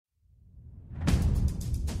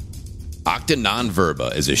Octa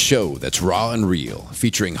Non-Verba is a show that's raw and real,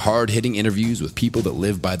 featuring hard-hitting interviews with people that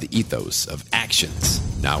live by the ethos of actions,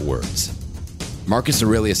 not words. Marcus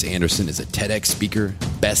Aurelius Anderson is a TEDx speaker,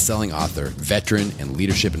 best-selling author, veteran, and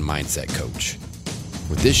leadership and mindset coach.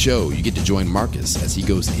 With this show, you get to join Marcus as he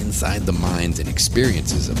goes inside the minds and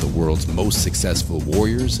experiences of the world's most successful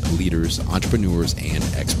warriors, leaders, entrepreneurs, and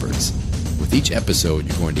experts. With each episode,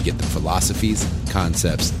 you're going to get the philosophies,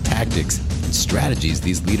 concepts, tactics, and strategies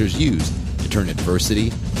these leaders use to turn adversity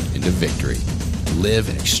into victory. Live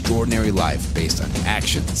an extraordinary life based on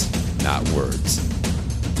actions, not words.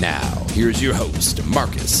 Now, here's your host,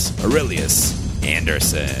 Marcus Aurelius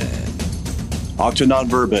Anderson. Octa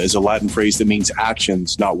Non-Verba is a Latin phrase that means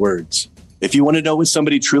actions, not words. If you want to know what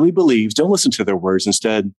somebody truly believes, don't listen to their words.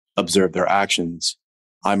 Instead, observe their actions.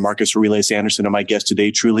 I'm Marcus Aurelius Anderson, and my guest today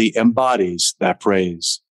truly embodies that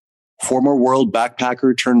phrase. Former world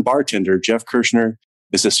backpacker turned bartender Jeff Kirschner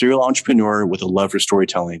is a serial entrepreneur with a love for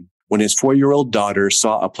storytelling. When his 4-year-old daughter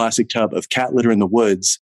saw a plastic tub of cat litter in the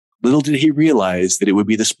woods, little did he realize that it would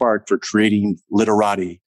be the spark for creating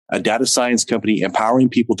Litterati, a data science company empowering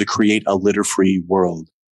people to create a litter-free world.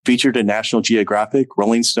 Featured in National Geographic,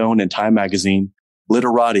 Rolling Stone, and Time magazine,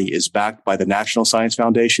 Litterati is backed by the National Science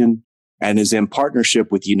Foundation and is in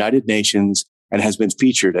partnership with the United Nations and has been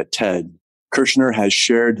featured at TED. Kirschner has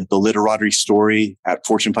shared the Litterati story at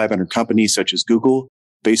Fortune 500 companies such as Google,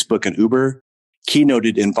 Facebook, and Uber,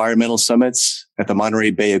 keynoted environmental summits at the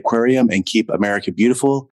Monterey Bay Aquarium and Keep America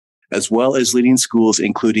Beautiful, as well as leading schools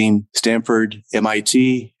including Stanford,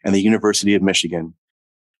 MIT, and the University of Michigan.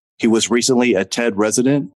 He was recently a TED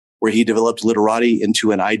resident where he developed Litterati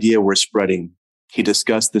into an idea worth spreading. He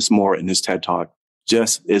discussed this more in his TED Talk.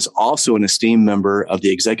 Jeff is also an esteemed member of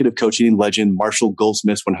the executive coaching legend Marshall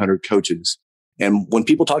Goldsmith's 100 Coaches. And when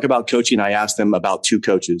people talk about coaching, I ask them about 2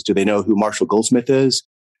 coaches. Do they know who Marshall Goldsmith is?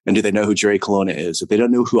 And do they know who Jerry Colonna is? If they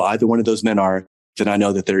don't know who either one of those men are, then I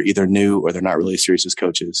know that they're either new or they're not really serious as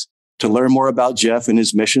coaches. To learn more about Jeff and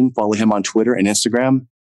his mission, follow him on Twitter and Instagram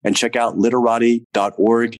and check out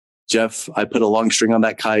litterati.org. Jeff, I put a long string on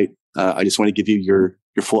that kite. I just want to give you your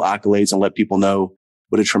full accolades and let people know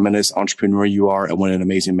what a tremendous entrepreneur you are and what an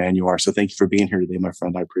amazing man you are. So thank you for being here today, my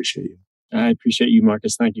friend. I appreciate you. I appreciate you,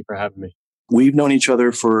 Marcus. Thank you for having me. We've known each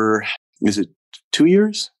other for, is it 2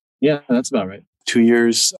 years? Yeah, that's about right. 2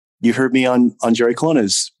 years. You heard me on Jerry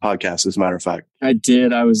Colonna's podcast, as a matter of fact. I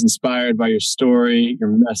did. I was inspired by your story, your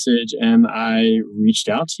message, and I reached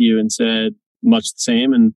out to you and said much the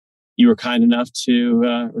same. And you were kind enough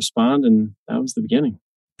to respond. And that was the beginning.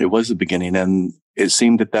 It was the beginning. And it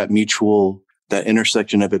seemed that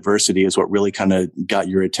intersection of adversity is what really kind of got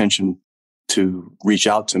your attention to reach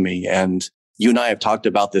out to me. And you and I have talked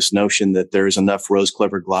about this notion that there's enough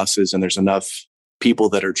rose-colored glasses and there's enough people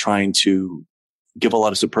that are trying to give a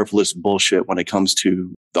lot of superfluous bullshit when it comes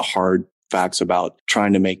to the hard facts about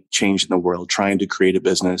trying to make change in the world, trying to create a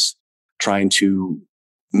business, trying to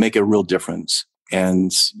make a real difference.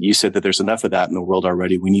 And you said that there's enough of that in the world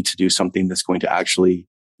already. We need to do something that's going to actually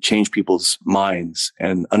change people's minds,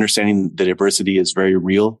 and understanding that adversity is very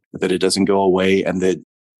real, that it doesn't go away, and that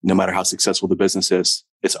no matter how successful the business is,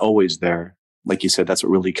 it's always there. Like you said, that's what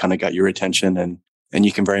really kind of got your attention. And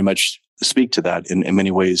you can very much speak to that in many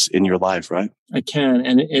ways in your life, right? I can.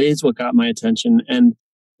 And it is what got my attention. And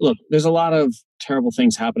look, there's a lot of terrible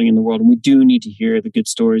things happening in the world, and we do need to hear the good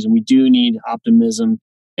stories, and we do need optimism.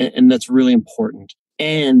 And that's really important.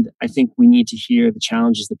 And I think we need to hear the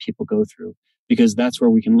challenges that people go through, because that's where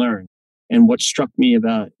we can learn. And what struck me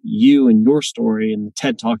about you and your story and the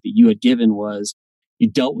TED Talk that you had given was you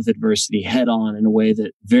dealt with adversity head on in a way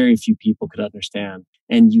that very few people could understand.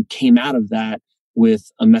 And you came out of that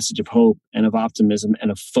with a message of hope and of optimism and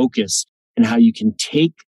of focus, and how you can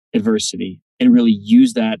take adversity and really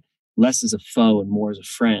use that less as a foe and more as a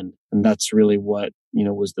friend. And that's really what,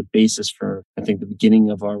 was the basis for, I think, the beginning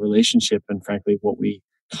of our relationship, and frankly, what we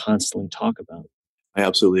constantly talk about. I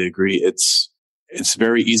absolutely agree. It's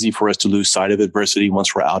very easy for us to lose sight of adversity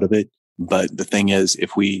once we're out of it. But the thing is,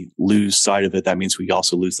 if we lose sight of it, that means we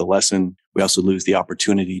also lose the lesson. We also lose the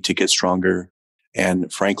opportunity to get stronger.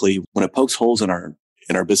 And frankly, when it pokes holes in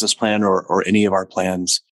our business plan or any of our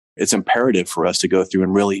plans, it's imperative for us to go through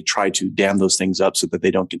and really try to dam those things up so that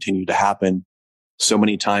they don't continue to happen. So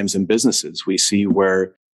many times in businesses, we see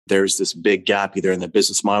where there's this big gap either in the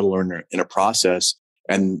business model or in a process,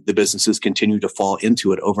 and the businesses continue to fall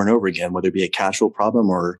into it over and over again, whether it be a cash flow problem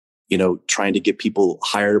or, trying to get people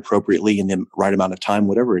hired appropriately in the right amount of time,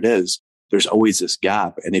 whatever it is. There's always this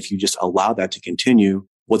gap. And if you just allow that to continue,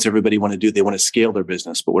 what's everybody want to do? They want to scale their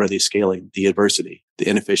business, but what are they scaling? The adversity, the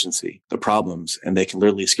inefficiency, the problems, and they can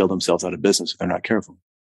literally scale themselves out of business if they're not careful.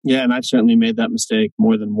 Yeah, and I've certainly made that mistake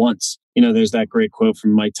more than once. There's that great quote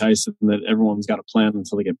from Mike Tyson that everyone's got a plan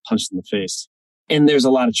until they get punched in the face. And there's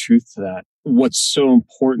a lot of truth to that. What's so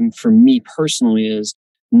important for me personally is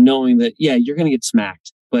knowing that, yeah, you're going to get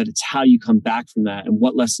smacked, but it's how you come back from that and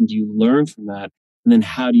what lesson do you learn from that? And then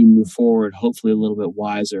how do you move forward, hopefully a little bit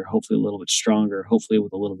wiser, hopefully a little bit stronger, hopefully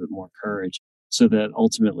with a little bit more courage, so that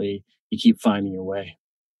ultimately you keep finding your way.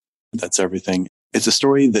 That's everything. It's a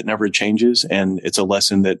story that never changes, and it's a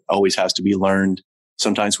lesson that always has to be learned.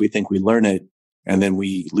 Sometimes we think we learn it and then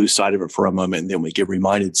we lose sight of it for a moment, and then we get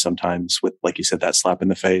reminded sometimes with, like you said, that slap in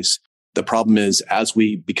the face. The problem is, as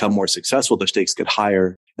we become more successful, the stakes get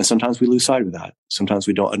higher, and sometimes we lose sight of that. Sometimes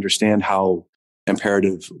we don't understand how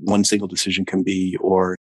imperative one single decision can be,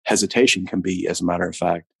 or hesitation can be, as a matter of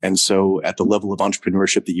fact. And so at the level of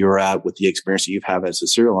entrepreneurship that you're at, with the experience that you've had as a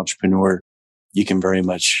serial entrepreneur, you can very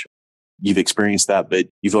much, you've experienced that, but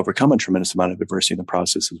you've overcome a tremendous amount of adversity in the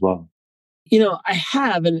process as well. I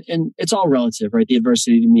have, and it's all relative, right? The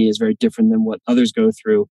adversity to me is very different than what others go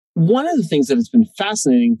through. One of the things that has been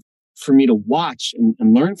fascinating for me to watch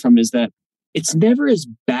and learn from is that it's never as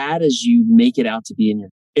bad as you make it out to be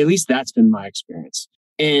at least that's been my experience.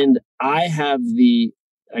 And I have the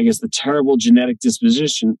terrible genetic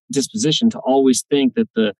disposition to always think that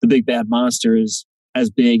the big bad monster is as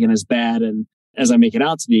big and as bad and as I make it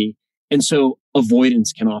out to be. And so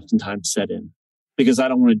avoidance can oftentimes set in because I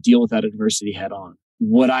don't want to deal with that adversity head on.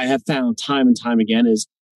 What I have found time and time again is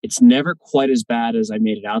it's never quite as bad as I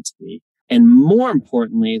made it out to be. And more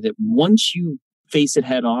importantly, that once you face it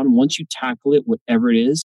head on, once you tackle it, whatever it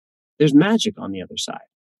is, there's magic on the other side.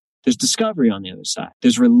 There's discovery on the other side.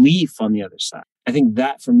 There's relief on the other side. I think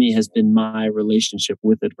that for me has been my relationship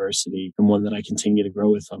with adversity, and one that I continue to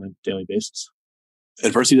grow with on a daily basis.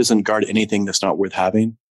 Adversity doesn't guard anything that's not worth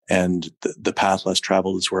having. And the path less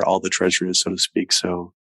traveled is where all the treasure is, so to speak.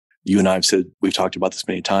 So you and I we've talked about this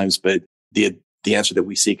many times, but the answer that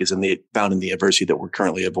we seek is found in the adversity that we're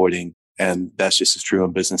currently avoiding. And that's just as true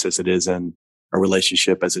in business as it is in a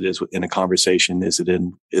relationship, as it is in a conversation, as it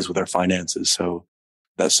is with our finances. So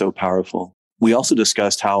that's so powerful. We also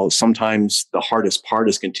discussed how sometimes the hardest part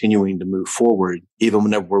is continuing to move forward, even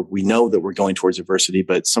whenever we know that we're going towards adversity.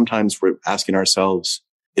 But sometimes we're asking ourselves,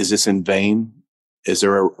 is this in vain? Is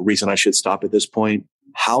there a reason I should stop at this point?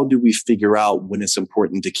 How do we figure out when it's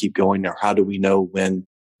important to keep going? Or how do we know when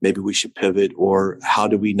maybe we should pivot? Or how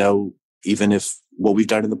do we know even if what we've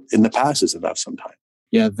done in the past is enough sometimes?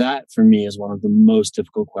 Yeah, that for me is one of the most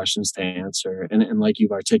difficult questions to answer. And like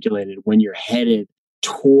you've articulated, when you're headed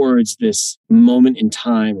towards this moment in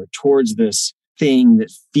time or towards this thing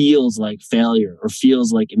that feels like failure or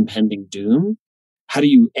feels like impending doom, how do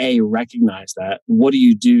you recognize that? What do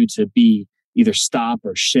you do to be either stop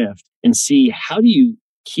or shift, and see how do you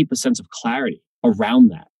keep a sense of clarity around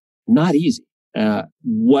that? Not easy.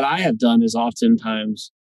 What I have done is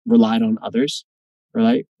oftentimes relied on others,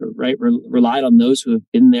 right? Relied on those who have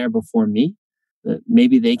been there before me, that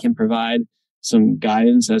maybe they can provide some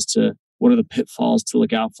guidance as to what are the pitfalls to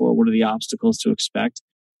look out for, what are the obstacles to expect,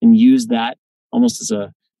 and use that almost as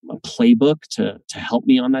a playbook to help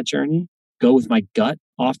me on that journey. Go with my gut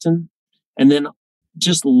often, and then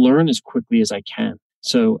just learn as quickly as I can.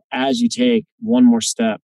 So as you take one more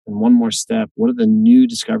step and one more step, what are the new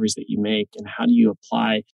discoveries that you make, and how do you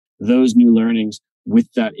apply those new learnings with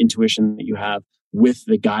that intuition that you have, with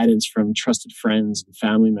the guidance from trusted friends and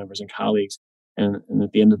family members and colleagues, and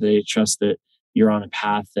at the end of the day, trust that you're on a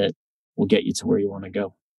path that will get you to where you want to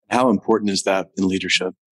go. How important is that in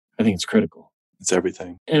leadership? I think it's critical. It's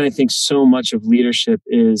everything. And I think so much of leadership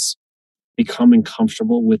is becoming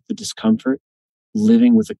comfortable with the discomfort,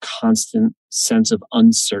 living with a constant sense of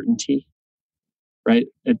uncertainty, right?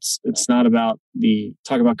 It's not about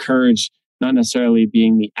talk about courage, not necessarily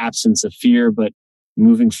being the absence of fear, but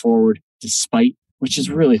moving forward despite, which is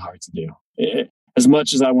really hard to do. As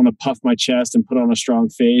much as I want to puff my chest and put on a strong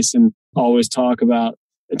face and always talk in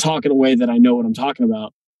a way that I know what I'm talking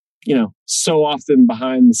about, so often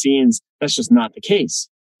behind the scenes, that's just not the case.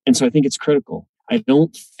 And so I think it's critical. I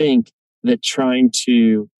don't think that trying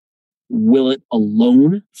to will it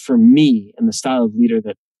alone for me and the style of leader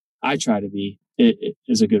that I try to be, it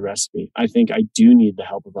is a good recipe. I think I do need the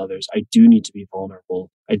help of others. I do need to be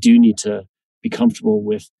vulnerable. I do need to be comfortable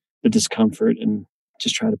with the discomfort and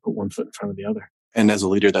just try to put one foot in front of the other. And as a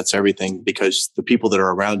leader, that's everything, because the people that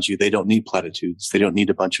are around you, they don't need platitudes. They don't need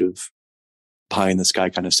a bunch of pie in the sky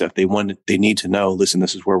kind of stuff. They need to know, listen,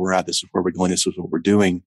 this is where we're at. This is where we're going. This is what we're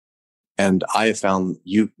doing. And I have found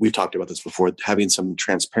we've talked about this before, having some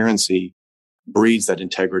transparency breeds that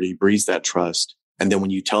integrity, breeds that trust. And then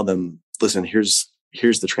when you tell them, listen, here's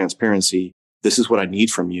the transparency, this is what I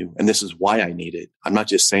need from you. And this is why I need it. I'm not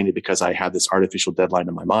just saying it because I have this artificial deadline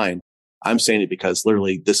in my mind. I'm saying it because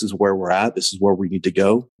literally this is where we're at. This is where we need to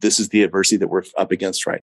go. This is the adversity that we're up against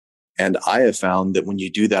right now. And I have found that when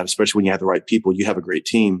you do that, especially when you have the right people, you have a great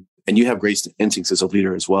team and you have great instincts as a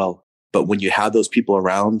leader as well. But when you have those people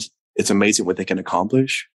around, it's amazing what they can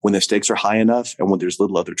accomplish when the stakes are high enough and when there's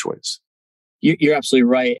little other choice. You're absolutely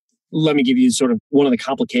right. Let me give you sort of one of the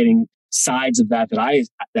complicating sides of that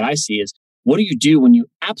I see is, what do you do when you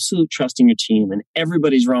absolutely trust in your team and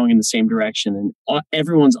everybody's rowing in the same direction and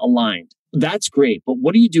everyone's aligned? That's great. But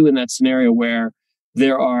what do you do in that scenario where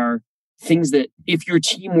there are things that if your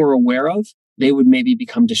team were aware of, they would maybe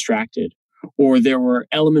become distracted, or there were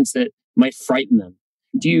elements that might frighten them?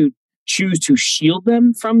 Do you choose to shield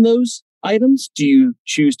them from those items? Do you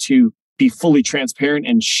choose to be fully transparent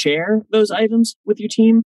and share those items with your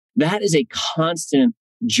team? That is a constant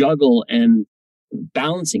juggle and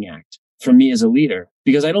balancing act for me as a leader,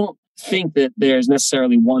 because I don't think that there's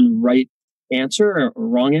necessarily one right answer or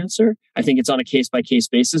wrong answer. I think it's on a case-by-case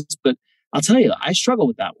basis, but I'll tell you, I struggle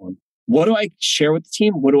with that one. What do I share with the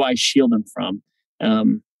team? What do I shield them from?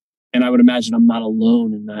 And I would imagine I'm not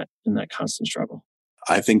alone in that constant struggle.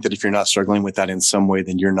 I think that if you're not struggling with that in some way,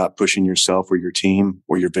 then you're not pushing yourself or your team,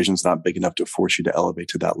 or your vision's not big enough to force you to elevate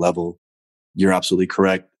to that level. You're absolutely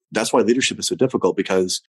correct. That's why leadership is so difficult,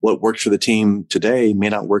 because what works for the team today may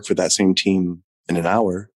not work for that same team in an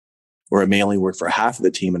hour, or it may only work for half of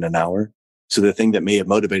the team in an hour. So the thing that may have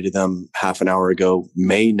motivated them half an hour ago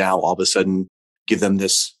may now all of a sudden give them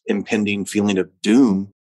this impending feeling of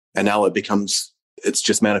doom. And now it's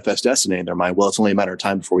just manifest destiny in their mind. Well, it's only a matter of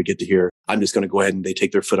time before we get to here. I'm just going to go ahead, and they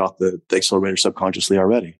take their foot off the accelerator subconsciously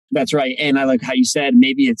already. That's right. And I like how you said,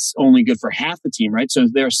 maybe it's only good for half the team, right? So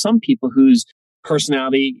there are some people whose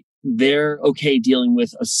personality, they're okay dealing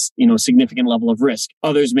with a significant level of risk.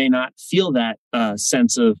 Others may not feel that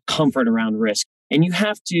sense of comfort around risk. And you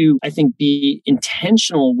have to, I think, be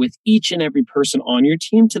intentional with each and every person on your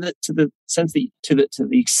team to the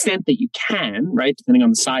extent that you can, right? Depending on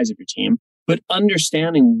the size of your team, but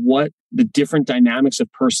understanding what the different dynamics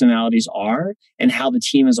of personalities are and how the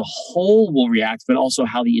team as a whole will react, but also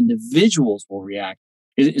how the individuals will react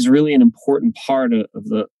is really an important part of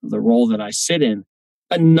the role that I sit in.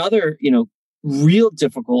 Another, real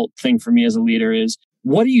difficult thing for me as a leader is,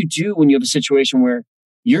 what do you do when you have a situation where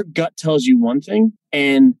your gut tells you one thing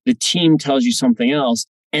and the team tells you something else?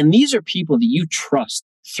 And these are people that you trust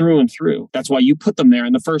through and through. That's why you put them there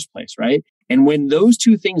in the first place, right? And when those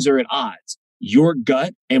two things are at odds, your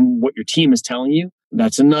gut and what your team is telling you,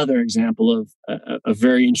 that's another example of a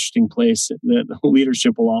very interesting place that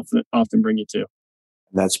leadership will often bring you to.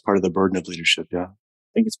 That's part of the burden of leadership, yeah.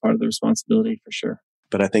 I think it's part of the responsibility for sure.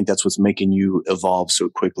 But I think that's what's making you evolve so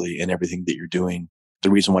quickly in everything that you're doing. The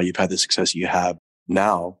reason why you've had the success you have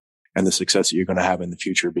now and the success that you're going to have in the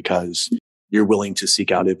future, because you're willing to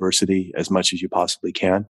seek out adversity as much as you possibly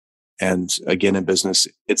can. And again, in business,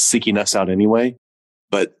 it's seeking us out anyway.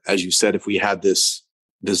 But as you said, if we had this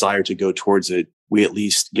desire to go towards it, we at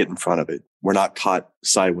least get in front of it. We're not caught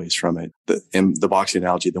sideways from it. In the boxing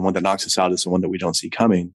analogy, the one that knocks us out is the one that we don't see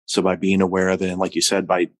coming. So by being aware of it, and like you said,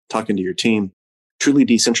 by talking to your team, truly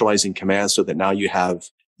decentralizing command so that now you have,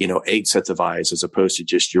 8 sets of eyes as opposed to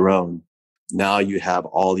just your own. Now you have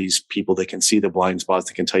all these people that can see the blind spots,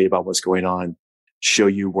 that can tell you about what's going on, show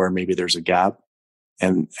you where maybe there's a gap.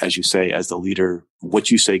 And as you say, as the leader,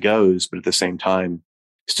 what you say goes, but at the same time,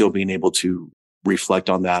 still being able to reflect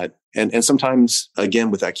on that. And sometimes,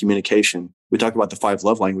 again, with that communication, we talk about the 5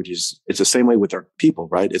 love languages. It's the same way with our people,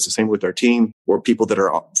 right? It's the same with our team, or people that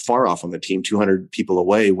are far off on the team, 200 people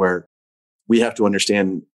away, where we have to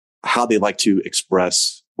understand how they like to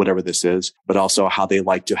express whatever this is, but also how they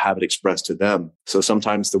like to have it expressed to them. So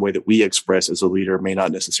sometimes the way that we express as a leader may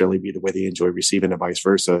not necessarily be the way they enjoy receiving, and vice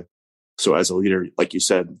versa. So as a leader, like you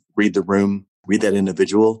said, read the room, read that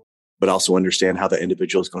individual, but also understand how that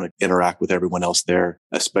individual is going to interact with everyone else there,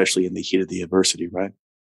 especially in the heat of the adversity, right?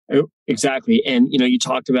 Exactly. And, you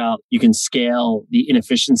talked about you can scale the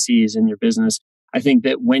inefficiencies in your business. I think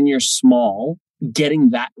that when you're small, getting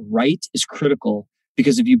that right is critical,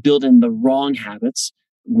 because if you build in the wrong habits,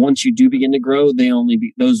 once you do begin to grow, they only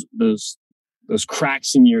be those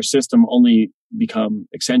cracks in your system only become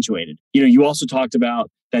accentuated. You also talked about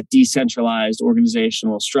that decentralized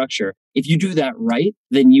organizational structure. If you do that right,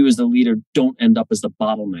 then you as the leader don't end up as the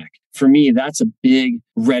bottleneck. For me, that's a big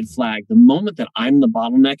red flag. The moment that I'm the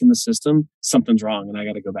bottleneck in the system, something's wrong and I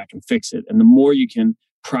got to go back and fix it. And the more you can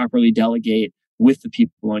properly delegate with the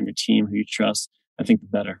people on your team who you trust, I think the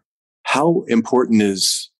better. How important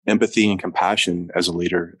is empathy and compassion as a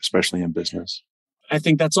leader, especially in business? I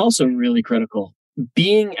think that's also really critical.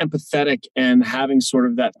 Being empathetic and having sort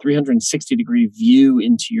of that 360-degree view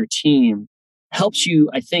into your team helps you,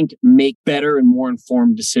 I think, make better and more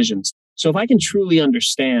informed decisions. So if I can truly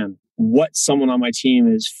understand what someone on my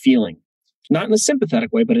team is feeling, not in a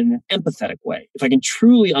sympathetic way, but in an empathetic way, if I can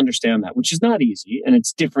truly understand that, which is not easy, and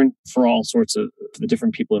it's different for all sorts of the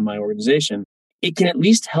different people in my organization, it can at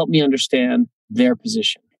least help me understand their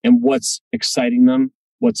position and what's exciting them,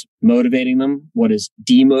 what's motivating them, what is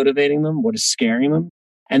demotivating them, what is scaring them.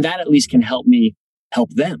 And that at least can help me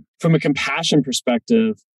help them. From a compassion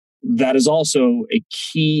perspective, that is also a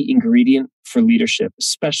key ingredient for leadership,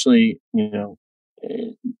 especially,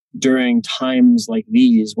 during times like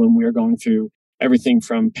these when we're going through everything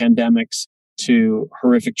from pandemics to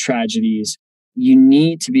horrific tragedies. You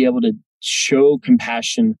need to be able to show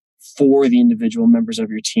compassion for the individual members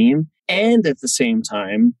of your team and at the same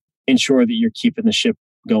time ensure that you're keeping the ship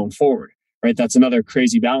going forward, right? That's another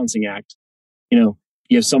crazy balancing act. You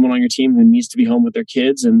have someone on your team who needs to be home with their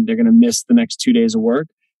kids and they're going to miss the next 2 days of work.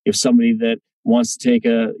 You have somebody that wants to take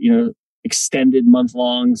a, extended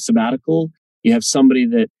month-long sabbatical. You have somebody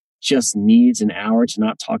that just needs an hour to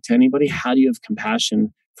not talk to anybody. How do you have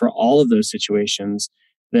compassion for all of those situations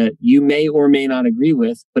that you may or may not agree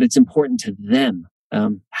with, but it's important to them?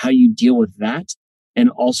 How you deal with that and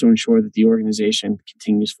also ensure that the organization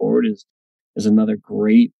continues forward is another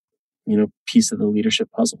great, piece of the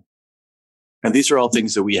leadership puzzle. And these are all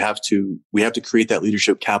things that we have to create that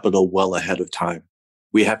leadership capital well ahead of time.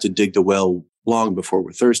 We have to dig the well long before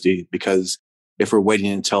we're thirsty, because if we're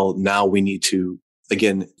waiting until now, we need to,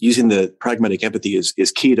 again, using the pragmatic empathy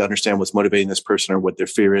is key to understand what's motivating this person or what their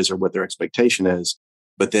fear is or what their expectation is.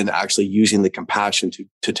 But then actually using the compassion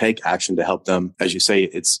to take action to help them. As you say,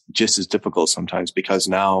 it's just as difficult sometimes because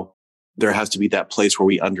now there has to be that place where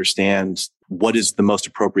we understand what is the most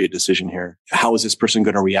appropriate decision here. How is this person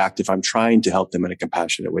going to react if I'm trying to help them in a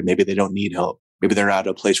compassionate way? Maybe they don't need help. Maybe they're not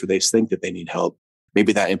at a place where they think that they need help.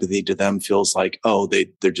 Maybe that empathy to them feels like,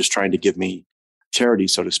 they're just trying to give me charity,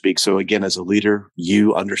 so to speak. So again, as a leader,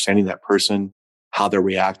 you understanding that person, how they're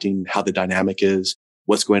reacting, how the dynamic is,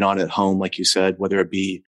 what's going on at home, like you said, whether it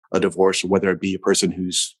be a divorce or whether it be a person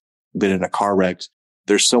who's been in a car wreck.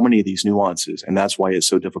 There's so many of these nuances. And that's why it's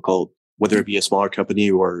so difficult, whether it be a smaller company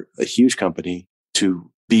or a huge company, to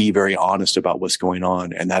be very honest about what's going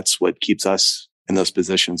on. And that's what keeps us in those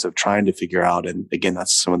positions of trying to figure out. And again,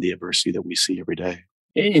 that's some of the adversity that we see every day.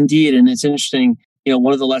 Indeed. And it's interesting.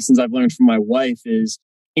 One of the lessons I've learned from my wife is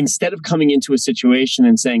instead of coming into a situation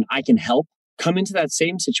and saying, I can help, come into that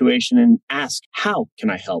same situation and ask, how can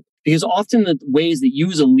I help? Because often the ways that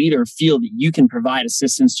you as a leader feel that you can provide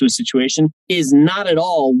assistance to a situation is not at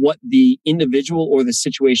all what the individual or the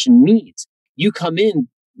situation needs. You come in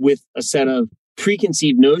with a set of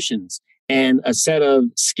preconceived notions and a set of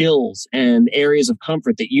skills and areas of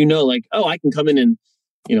comfort that like, I can come in and,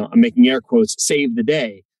 I'm making air quotes, save the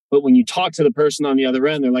day. But when you talk to the person on the other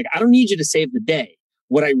end, they're like, I don't need you to save the day.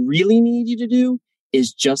 What I really need you to do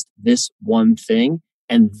is just this one thing,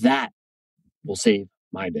 and that will save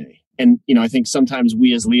my day. And, I think sometimes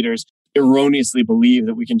we as leaders erroneously believe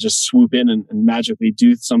that we can just swoop in and magically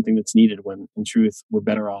do something that's needed when in truth, we're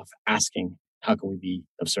better off asking, how can we be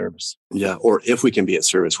of service? Yeah. Or if we can be of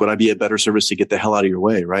service, would I be a better service to get the hell out of your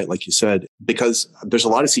way? Right. Like you said, because there's a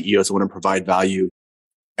lot of CEOs that want to provide value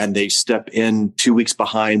and they step in 2 weeks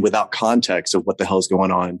behind without context of what the hell is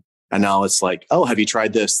going on. And now it's like, have you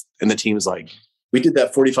tried this? And the team is like, we did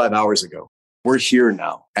that 45 hours ago. We're here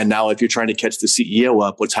now. And now if you're trying to catch the CEO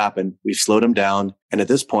up, what's happened? We've slowed him down. And at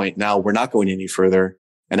this point, now we're not going any further.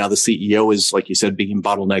 And now the CEO is, like you said, being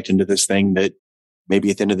bottlenecked into this thing that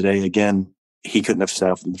maybe at the end of the day, again, he couldn't have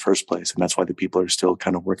set up in the first place. And that's why the people are still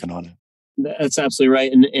kind of working on it. That's absolutely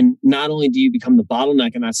right. And not only do you become the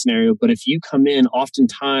bottleneck in that scenario, but if you come in,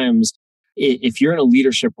 oftentimes, if you're in a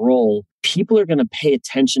leadership role, people are going to pay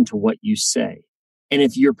attention to what you say. And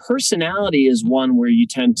if your personality is one where you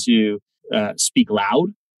tend to speak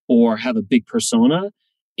loud or have a big persona,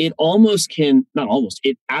 it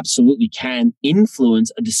absolutely can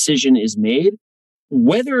influence a decision is made,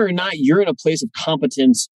 whether or not you're in a place of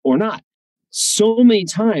competence or not. So many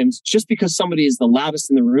times, just because somebody is the loudest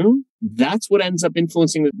in the room, that's what ends up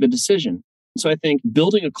influencing the decision. So I think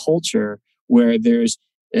building a culture where there's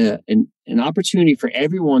an opportunity for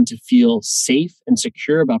everyone to feel safe and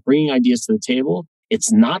secure about bringing ideas to the table.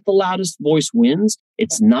 It's not the loudest voice wins.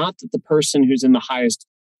 It's not that the person who's in the highest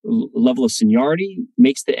level of seniority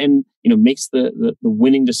makes the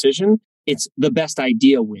winning decision. It's the best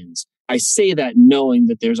idea wins. I say that knowing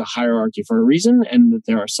that there's a hierarchy for a reason and that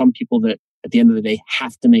there are some people that at the end of the day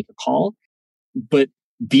have to make a call. But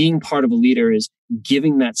being part of a leader is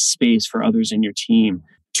giving that space for others in your team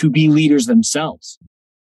to be leaders themselves.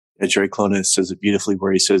 Jerry Clonis says it beautifully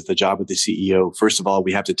where he says the job of the CEO, first of all,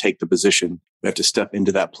 we have to take the position. We have to step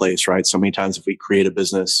into that place, right? So many times if we create a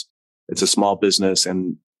business, it's a small business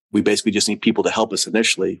and we basically just need people to help us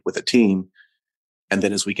initially with a team. And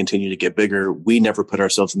then as we continue to get bigger, we never put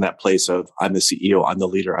ourselves in that place of I'm the CEO, I'm the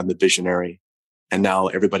leader, I'm the visionary. And now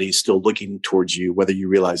everybody's still looking towards you, whether you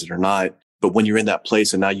realize it or not. But when you're in that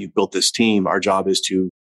place and now you've built this team, our job is to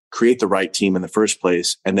create the right team in the first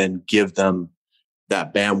place and then give them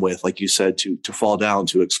that bandwidth, like you said, to fall down,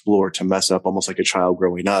 to explore, to mess up almost like a child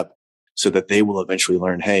growing up so that they will eventually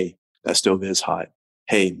learn, hey, that stove is hot.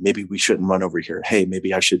 Hey, maybe we shouldn't run over here. Hey,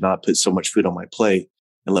 maybe I should not put so much food on my plate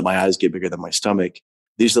and let my eyes get bigger than my stomach.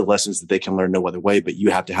 These are the lessons that they can learn no other way, but you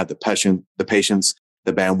have to have the patience,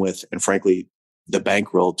 the bandwidth, and frankly, the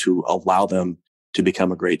bankroll to allow them to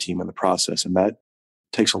become a great team in the process. And that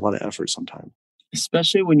takes a lot of effort sometimes.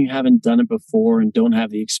 Especially when you haven't done it before and don't have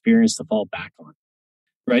the experience to fall back on.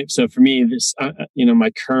 Right. So for me, this,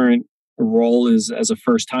 my current role is as a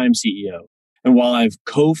first-time CEO. And while I've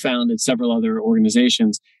co-founded several other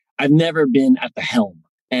organizations, I've never been at the helm.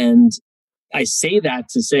 And I say that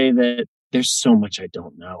to say that there's so much I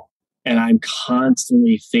don't know. And I'm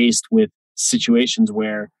constantly faced with situations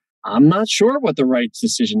where I'm not sure what the right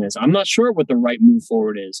decision is. I'm not sure what the right move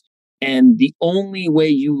forward is. And the only way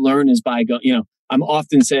you learn is by I'm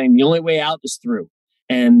often saying the only way out is through.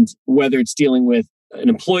 And whether it's dealing with an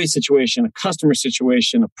employee situation, a customer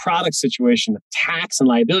situation, a product situation, a tax and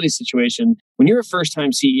liability situation. When you're a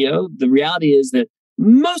first-time CEO, the reality is that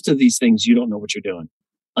most of these things, you don't know what you're doing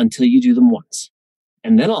until you do them once.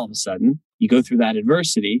 And then all of a sudden, you go through that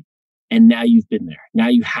adversity and now you've been there. Now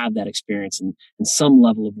you have that experience and some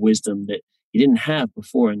level of wisdom that you didn't have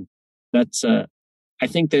before. And that's, I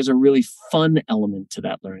think there's a really fun element to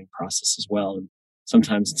that learning process as well. And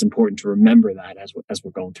sometimes it's important to remember that as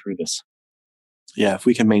we're going through this. Yeah, if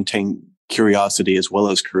we can maintain curiosity as well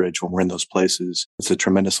as courage when we're in those places, it's a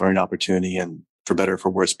tremendous learning opportunity. And for better or for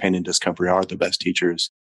worse, pain and discomfort are the best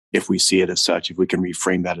teachers. If we see it as such, if we can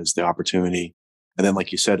reframe that as the opportunity. And then,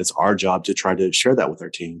 like you said, it's our job to try to share that with our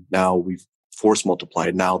team. Now we've force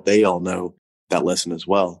multiplied. Now they all know that lesson as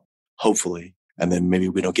well, hopefully. And then maybe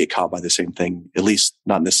we don't get caught by the same thing, at least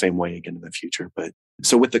not in the same way again in the future. But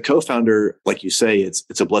so with the co-founder, like you say,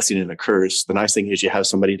 it's a blessing and a curse. The nice thing is you have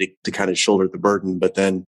somebody to kind of shoulder the burden. But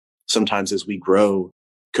then sometimes as we grow,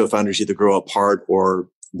 co-founders either grow apart or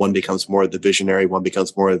one becomes more of the visionary, one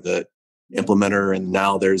becomes more of the implementer. And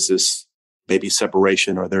now there's this maybe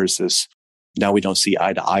separation or there's this, now we don't see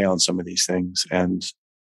eye to eye on some of these things. And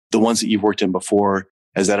the ones that you've worked in before,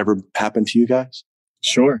 has that ever happened to you guys?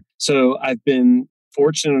 Sure. So I've been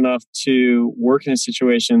fortunate enough to work in a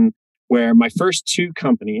situation where my first two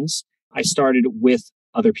companies, I started with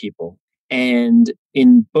other people. And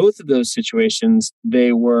in both of those situations,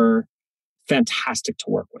 they were fantastic to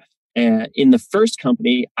work with. In the first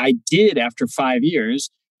company, I did, after 5 years,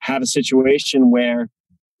 have a situation where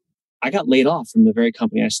I got laid off from the very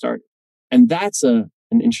company I started. And that's an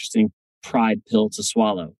interesting pride pill to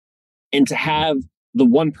swallow. And to have the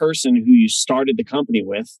one person who you started the company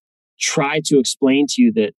with try to explain to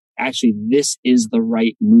you that actually this is the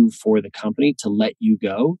right move for the company to let you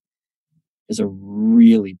go is a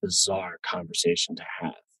really bizarre conversation to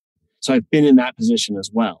have. So I've been in that position as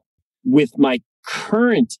well. With my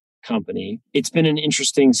current company, it's been an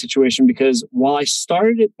interesting situation because while I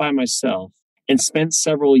started it by myself and spent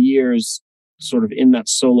several years sort of in that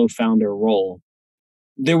solo founder role,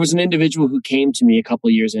 there was an individual who came to me a couple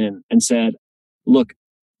of years in and said, look,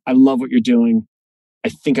 I love what you're doing. I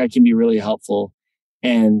think I can be really helpful.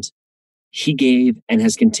 And he gave and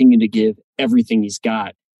has continued to give everything he's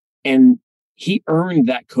got. And he earned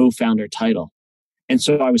that co-founder title. And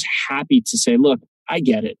so I was happy to say, look, I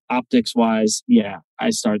get it. Optics wise, yeah, I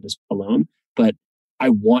started this alone, but I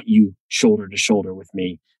want you shoulder to shoulder with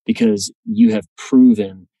me because you have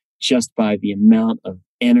proven just by the amount of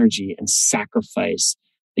energy and sacrifice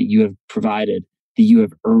that you have provided that you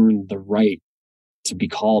have earned the right to be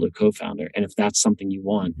called a co-founder. And if that's something you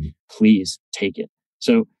want, please take it.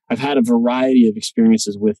 So I've had a variety of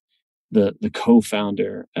experiences with the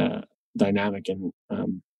co-founder dynamic, and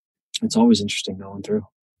it's always interesting going through.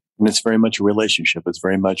 And it's very much a relationship. It's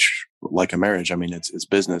very much like a marriage. I mean, it's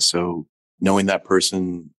business. So knowing that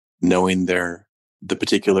person, knowing the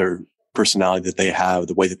particular personality that they have,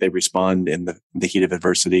 the way that they respond in the heat of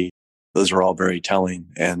adversity, those are all very telling.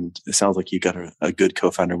 And it sounds like you got a good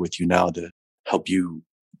co-founder with you now to help you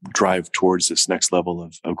drive towards this next level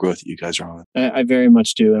of growth that you guys are on. I very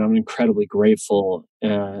much do. And I'm incredibly grateful.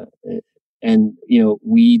 And,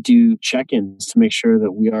 we do check-ins to make sure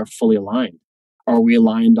that we are fully aligned. Are we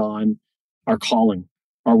aligned on our calling?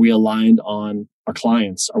 Are we aligned on our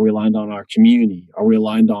clients? Are we aligned on our community? Are we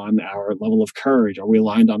aligned on our level of courage? Are we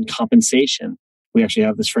aligned on compensation? We actually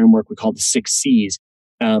have this framework we call the 6 C's.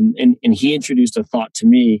 And he introduced a thought to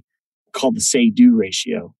me called the say-do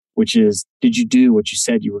ratio, which is, did you do what you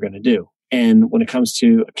said you were going to do? And when it comes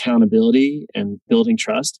to accountability and building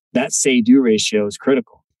trust, that say-do ratio is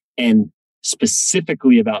critical. And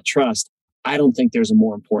specifically about trust, I don't think there's a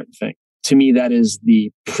more important thing. To me, that is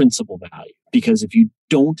the principal value, because if you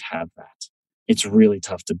don't have that, it's really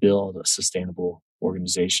tough to build a sustainable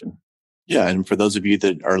organization. Yeah. And for those of you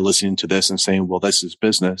that are listening to this and saying, well, this is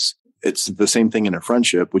business, it's the same thing in a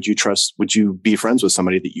friendship. Would you be friends with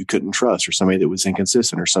somebody that you couldn't trust, or somebody that was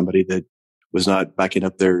inconsistent, or somebody that was not backing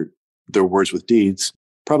up their words with deeds?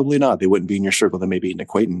 Probably not. They wouldn't be in your circle. They may be an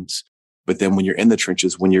acquaintance. But then when you're in the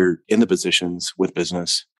trenches, when you're in the positions with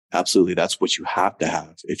business, absolutely, that's what you have to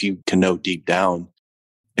have. If you can know deep down.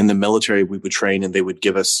 In the military, we would train and they would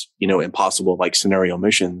give us, impossible like scenario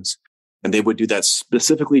missions. And they would do that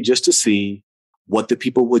specifically just to see what the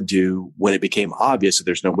people would do when it became obvious that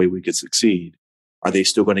there's no way we could succeed. Are they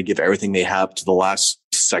still going to give everything they have to the last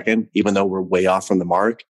second, even though we're way off from the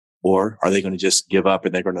mark? Or are they going to just give up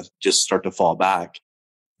and they're going to just start to fall back?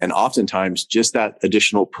 And oftentimes just that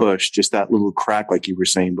additional push, just that little crack, like you were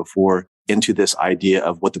saying before, into this idea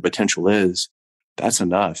of what the potential is, that's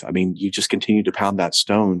enough. I mean, you just continue to pound that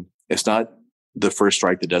stone. It's not the first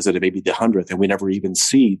strike that does it. It may be the 100th, and we never even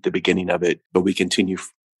see the beginning of it, but we continue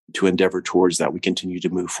to endeavor towards that. We continue to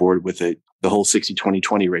move forward with it. The whole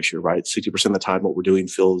 60-20-20 ratio, right? 60% of the time, what we're doing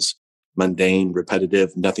feels mundane,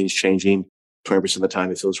 repetitive, nothing's changing. 20% of the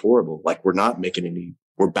time, it feels horrible. Like we're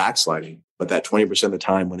backsliding. But that 20% of the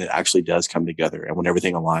time, when it actually does come together and when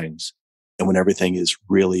everything aligns and when everything is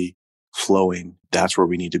really flowing, that's where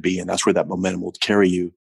we need to be. And that's where that momentum will carry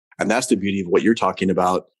you. And that's the beauty of what you're talking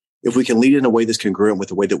about. If we can lead in a way that's congruent with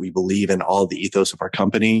the way that we believe in all of the ethos of our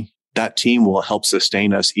company, that team will help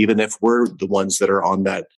sustain us, even if we're the ones that are on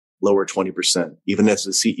that lower 20%. Even as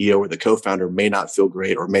the CEO or the co-founder may not feel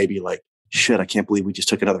great, or maybe like, shit, I can't believe we just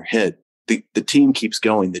took another hit. The team keeps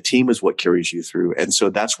going. The team is what carries you through. And so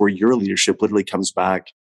that's where your leadership literally comes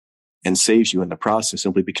back and saves you in the process,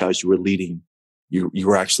 simply because you were leading. You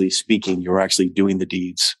were actually speaking. You were actually doing the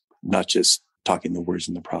deeds, not just talking the words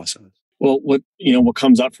in the process. Well, what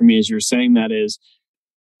comes up for me as you're saying that is,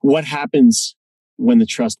 what happens when the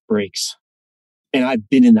trust breaks? And I've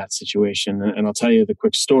been in that situation, and I'll tell you the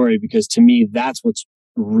quick story, because to me, that's what's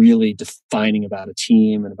really defining about a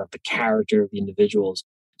team and about the character of the individuals.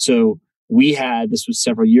 So this was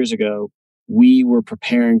several years ago, we were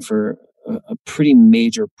preparing for a pretty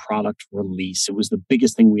major product release. It was the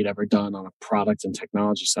biggest thing we'd ever done on a product and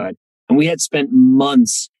technology side. And we had spent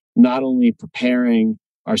months not only preparing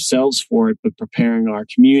ourselves for it, but preparing our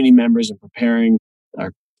community members and preparing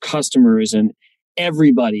our customers, and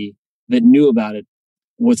everybody that knew about it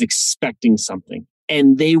was expecting something.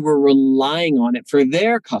 And they were relying on it for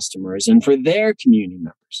their customers and for their community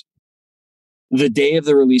members. The day of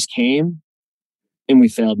the release came and we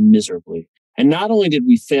failed miserably. And not only did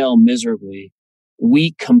we fail miserably,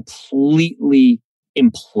 we completely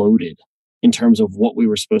imploded in terms of what we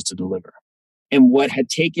were supposed to deliver. And what had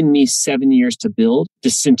taken me 7 years to build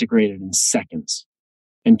disintegrated in seconds,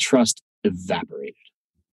 and trust evaporated.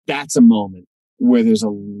 That's a moment where there's a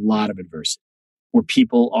lot of adversity, where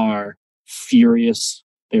people are furious,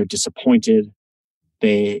 they're disappointed,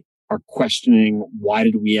 they are questioning, why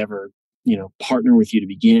did we ever partner with you to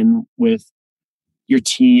begin with? Your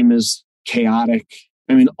team is chaotic.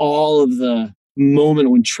 I mean, all of the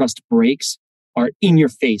moment when trust breaks are in your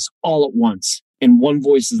face all at once. And one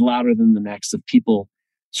voice is louder than the next of people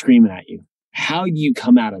screaming at you. How you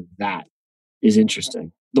come out of that is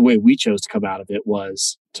interesting. The way we chose to come out of it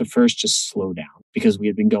was to first just slow down, because we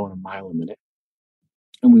had been going a mile a minute.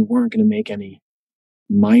 And we weren't going to make any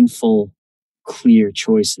mindful, clear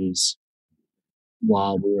choices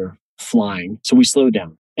while we were flying. So we slowed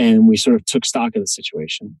down and we sort of took stock of the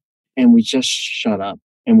situation, and we just shut up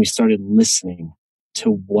and we started listening to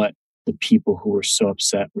what the people who were so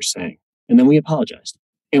upset were saying. And then we apologized,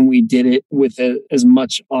 and we did it with as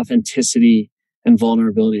much authenticity and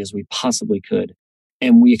vulnerability as we possibly could.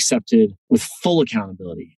 And we accepted with full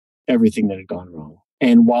accountability everything that had gone wrong.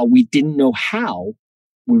 And while we didn't know how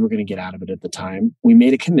we were going to get out of it at the time, we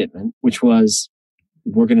made a commitment, which was,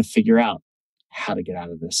 we're going to figure out how to get out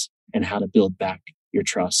of this and how to build back your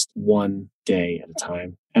trust one day at a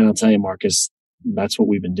time. And I'll tell you, Marcus, that's what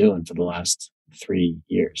we've been doing for the last 3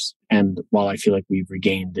 years. And while I feel like we've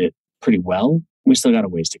regained it pretty well, we still got a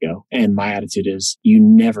ways to go. And my attitude is you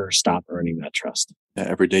never stop earning that trust. Yeah,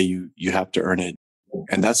 every day you have to earn it.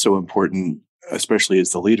 And that's so important, especially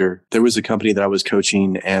as the leader. There was a company that I was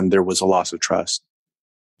coaching and there was a loss of trust.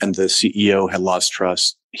 And the CEO had lost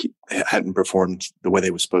trust. He hadn't performed the way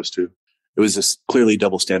they were supposed to. It was this clearly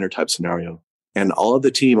double standard type scenario. And all of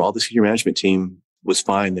the team, all the senior management team was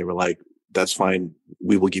fine. They were like, that's fine.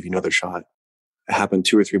 We will give you another shot. It happened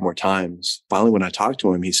 2 or 3 more times. Finally, when I talked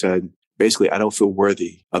to him, he said, basically, I don't feel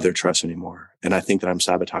worthy of their trust anymore. And I think that I'm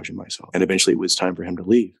sabotaging myself. And eventually it was time for him to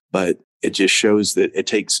leave. But it just shows that it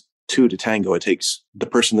takes 2 to tango. It takes the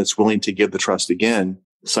person that's willing to give the trust again,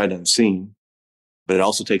 sight unseen. But it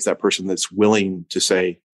also takes that person that's willing to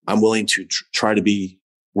say, I'm willing to try to be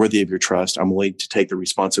worthy of your trust. I'm willing to take the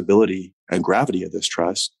responsibility and gravity of this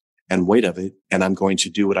trust and weight of it. And I'm going to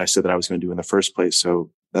do what I said that I was going to do in the first place.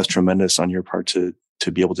 So that's tremendous on your part to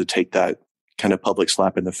be able to take that kind of public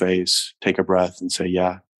slap in the face, take a breath and say,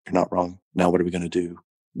 yeah, you're not wrong. Now, what are we going to do?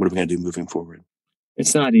 What are we going to do moving forward?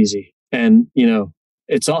 It's not easy. And,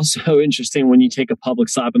 it's also interesting when you take a public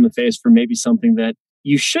slap in the face for maybe something that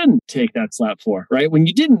you shouldn't take that slap for, right? When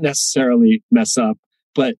you didn't necessarily mess up,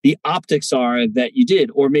 but the optics are that you did,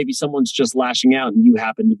 or maybe someone's just lashing out and you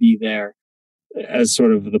happen to be there as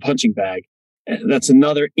sort of the punching bag. That's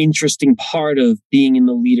another interesting part of being in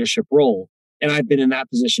the leadership role. And I've been in that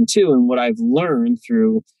position too. And what I've learned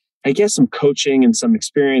through, I guess, some coaching and some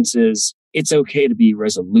experiences, it's okay to be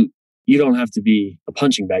resolute. You don't have to be a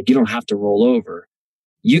punching bag. You don't have to roll over.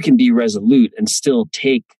 You can be resolute and still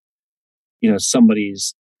take,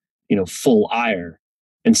 somebody's, full ire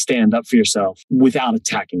and stand up for yourself without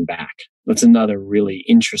attacking back. That's another really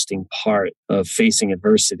interesting part of facing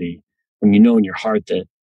adversity when you know in your heart that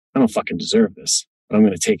I don't fucking deserve this, but I'm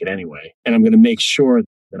going to take it anyway. And I'm going to make sure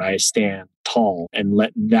that I stand tall and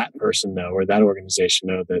let that person know or that organization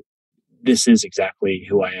know that this is exactly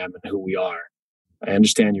who I am and who we are. I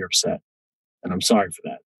understand you're upset and I'm sorry for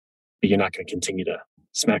that, but you're not going to continue to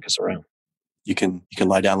smack us around. You can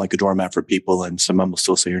lie down like a doormat for people and someone will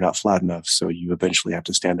still say you're not flat enough. So you eventually have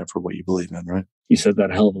to stand up for what you believe in, right? You said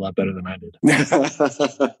that a hell of a lot better than I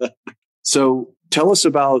did. So tell us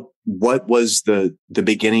about what was the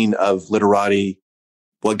beginning of Literati.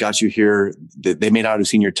 What got you here? They may not have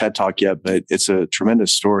seen your TED Talk yet, but it's a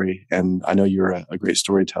tremendous story. And I know you're a great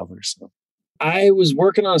storyteller. So I was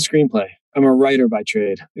working on a screenplay. I'm a writer by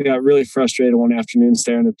trade. I got really frustrated one afternoon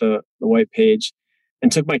staring at the white page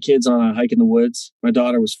and took my kids on a hike in the woods. My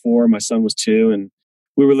daughter was 4, my son was 2, and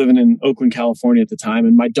we were living in Oakland, California at the time.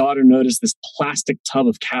 And my daughter noticed this plastic tub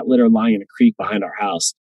of cat litter lying in a creek behind our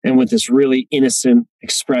house. And with this really innocent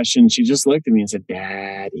expression, she just looked at me and said,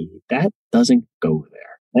 "Daddy, that doesn't go there."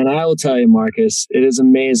 And I will tell you, Marcus, it is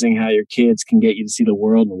amazing how your kids can get you to see the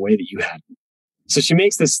world in a way that you hadn't. So she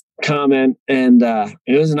makes this comment, and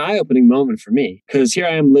it was an eye-opening moment for me because here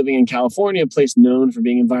I am living in California, a place known for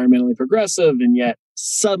being environmentally progressive, and yet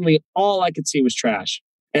suddenly all I could see was trash.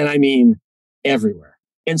 And I mean, everywhere.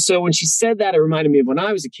 And so when she said that, it reminded me of when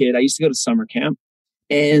I was a kid. I used to go to summer camp,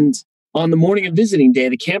 and on the morning of visiting day,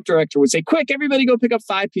 the camp director would say, "Quick, everybody go pick up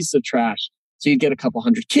 5 pieces of trash." So you'd get a couple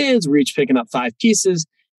hundred kids, we're each picking up 5 pieces.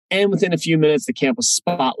 And within a few minutes, the camp was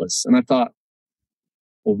spotless. And I thought,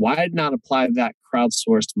 well, why not apply that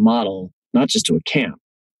crowdsourced model, not just to a camp,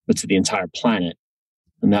 but to the entire planet?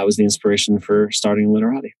 And that was the inspiration for starting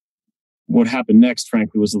Literati. What happened next,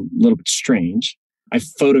 frankly, was a little bit strange. I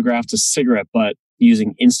photographed a cigarette butt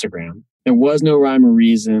using Instagram. There was no rhyme or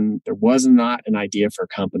reason. There was not an idea for a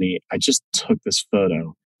company. I just took this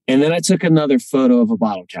photo. And then I took another photo of a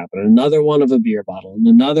bottle cap and another one of a beer bottle and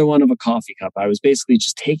another one of a coffee cup. I was basically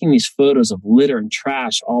just taking these photos of litter and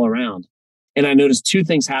trash all around. And I noticed 2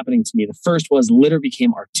 things happening to me. The first was litter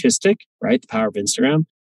became artistic, right? The power of Instagram,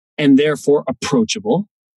 and therefore approachable,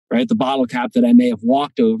 right? The bottle cap that I may have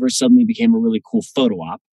walked over suddenly became a really cool photo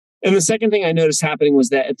op. And the second thing I noticed happening was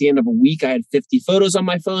that at the end of a week, I had 50 photos on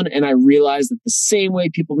my phone. And I realized that the same way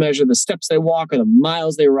people measure the steps they walk or the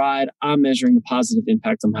miles they ride, I'm measuring the positive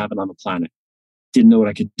impact I'm having on the planet. Didn't know what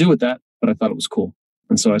I could do with that, but I thought it was cool.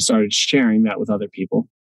 And so I started sharing that with other people.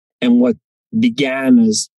 And what began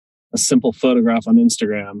as a simple photograph on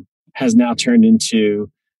Instagram has now turned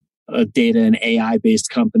into a data and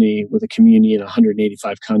AI-based company with a community in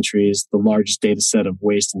 185 countries, the largest data set of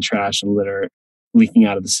waste and trash and litter leaking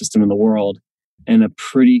out of the system in the world, and a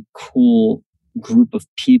pretty cool group of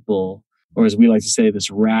people, or as we like to say,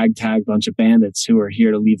 this ragtag bunch of bandits who are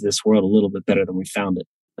here to leave this world a little bit better than we found it.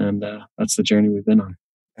 And that's the journey we've been on.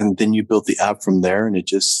 And then you built the app from there, and it's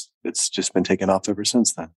just been taken off ever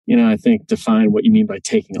since then. I think define what you mean by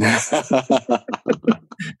taking off.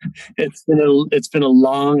 It's been a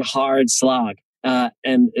long, hard slog.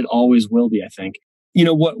 and it always will be, I think.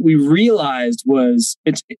 What we realized was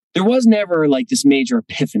there was never like this major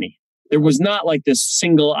epiphany. There was not like this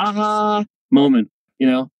single aha moment,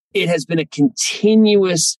 It has been a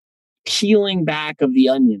continuous peeling back of the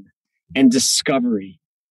onion and discovery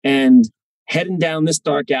and heading down this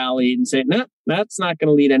dark alley and saying, no, that's not going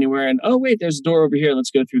to lead anywhere. And, oh, wait, there's a door over here.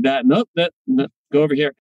 Let's go through that. Nope, go over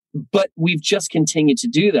here. But we've just continued to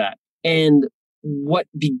do that. And what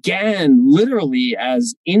began literally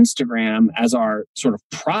as Instagram as our sort of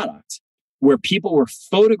product, where people were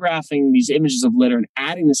photographing these images of litter and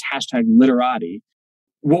adding this hashtag literati,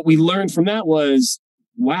 what we learned from that was,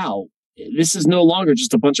 wow, this is no longer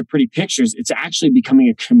just a bunch of pretty pictures. It's actually becoming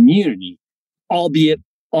a community, albeit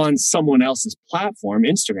on someone else's platform,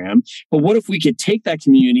 Instagram. But what if we could take that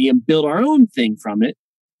community and build our own thing from it?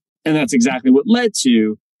 And that's exactly what led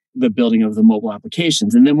to the building of the mobile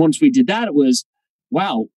applications. And then once we did that, it was,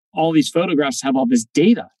 wow, all these photographs have all this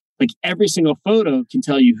data. Like every single photo can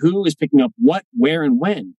tell you who is picking up what, where, and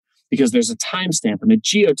when, because there's a timestamp and a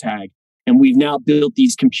geotag. And we've now built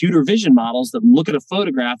these computer vision models that look at a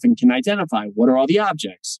photograph and can identify what are all the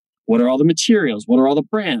objects, what are all the materials, what are all the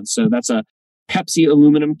brands. So that's a Pepsi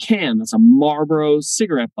aluminum can, that's a Marlboro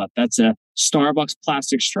cigarette butt, that's a Starbucks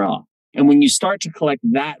plastic straw. And when you start to collect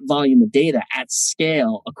that volume of data at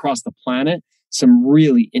scale across the planet, some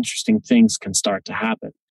really interesting things can start to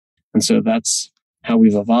happen. And so that's how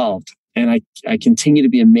we've evolved. And I continue to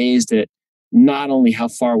be amazed at not only how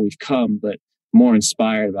far we've come, but more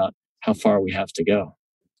inspired about how far we have to go.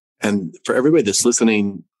 And for everybody that's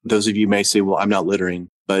listening, those of you may say, well, I'm not littering,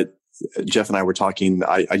 but Jeff and I were talking.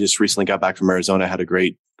 I just recently got back from Arizona, had a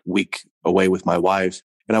great week away with my wife,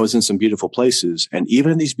 and I was in some beautiful places. And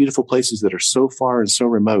even in these beautiful places that are so far and so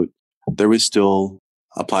remote, there was still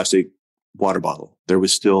a plastic water bottle. There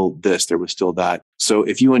was still this, there was still that. So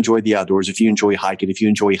if you enjoy the outdoors, if you enjoy hiking, if you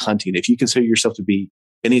enjoy hunting, if you consider yourself to be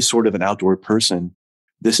any sort of an outdoor person,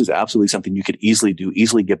 this is absolutely something you could easily do,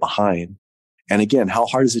 easily get behind. And again, how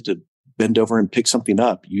hard is it to bend over and pick something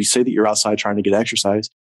up? You say that you're outside trying to get exercise.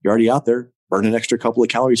 You're already out there. Burn an extra couple of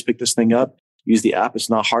calories, pick this thing up, use the app. It's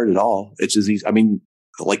not hard at all. It's as easy. I mean,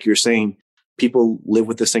 like you're saying, people live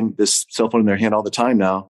with this cell phone in their hand all the time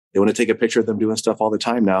now. They want to take a picture of them doing stuff all the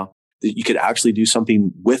time now. You could actually do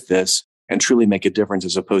something with this and truly make a difference,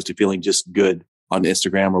 as opposed to feeling just good on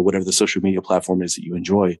Instagram or whatever the social media platform is that you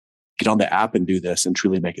enjoy. Get on the app and do this and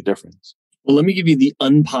truly make a difference. Well, let me give you the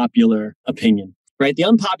unpopular opinion, right? The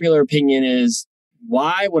unpopular opinion is,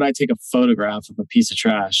 why would I take a photograph of a piece of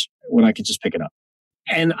trash when I could just pick it up?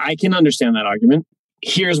 And I can understand that argument.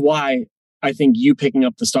 Here's why I think you picking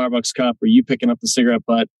up the Starbucks cup or you picking up the cigarette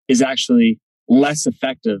butt is actually less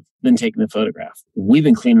effective than taking the photograph. We've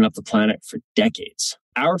been cleaning up the planet for decades.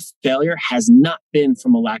 Our failure has not been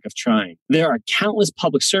from a lack of trying. There are countless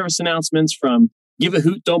public service announcements, from Give a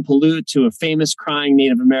Hoot, Don't Pollute to a famous crying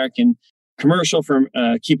Native American commercial from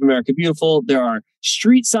Keep America Beautiful. There are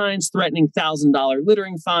street signs threatening $1,000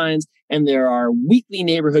 littering fines, and there are weekly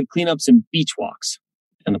neighborhood cleanups and beach walks.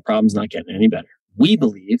 And the problem's not getting any better. We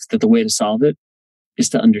believe that the way to solve it is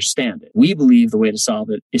to understand it. We believe the way to solve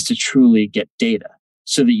it is to truly get data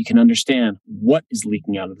so that you can understand what is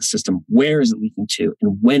leaking out of the system, where is it leaking to,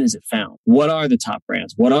 and when is it found? What are the top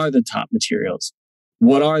brands? What are the top materials?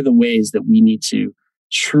 What are the ways that we need to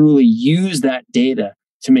truly use that data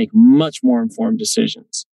to make much more informed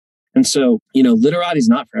decisions? And so, literati is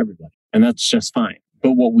not for everybody, and that's just fine.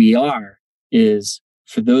 But what we are is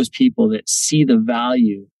for those people that see the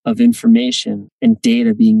value of information and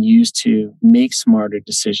data being used to make smarter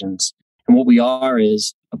decisions. And what we are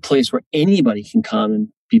is a place where anybody can come and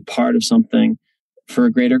be part of something for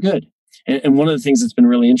a greater good. And one of the things that's been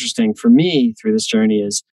really interesting for me through this journey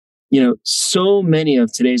is, so many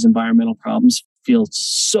of today's environmental problems feel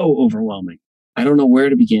so overwhelming. I don't know where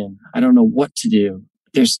to begin. I don't know what to do.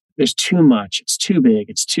 There's too much. It's too big.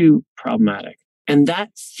 It's too problematic. And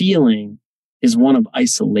that feeling is one of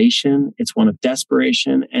isolation. It's one of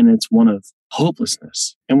desperation, and it's one of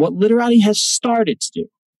hopelessness. And what Literati has started to do,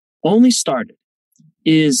 only started,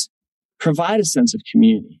 is provide a sense of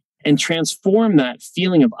community and transform that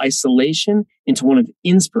feeling of isolation into one of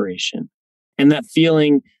inspiration. And that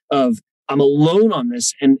feeling of, I'm alone on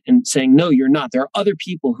this, and saying, no, you're not. There are other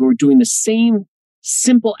people who are doing the same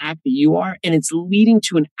simple act that you are, and it's leading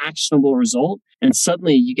to an actionable result. And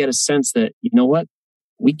suddenly you get a sense that, you know what?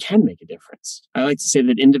 We can make a difference. I like to say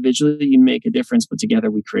that individually you make a difference, but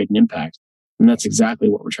together we create an impact. And that's exactly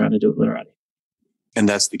what we're trying to do with Literati. And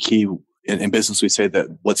that's the key. In business, we say that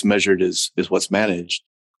what's measured is what's managed.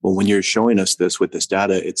 Well, when you're showing us this with this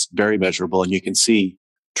data, it's very measurable, and you can see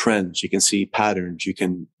trends. You can see patterns. You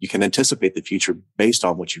can anticipate the future based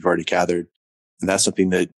on what you've already gathered. And that's something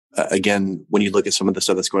that, again, when you look at some of the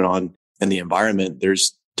stuff that's going on in the environment,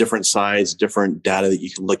 there's different sides, different data that you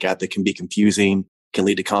can look at that can be confusing, can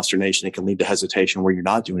lead to consternation. It can lead to hesitation where you're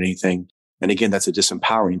not doing anything. And again, that's a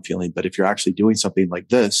disempowering feeling. But if you're actually doing something like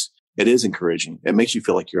this, it is encouraging. It makes you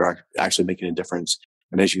feel like you're actually making a difference.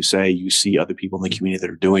 And as you say, you see other people in the community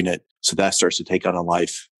that are doing it. So that starts to take on a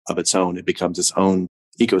life of its own. It becomes its own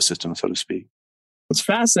ecosystem, so to speak. What's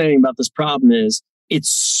fascinating about this problem is it's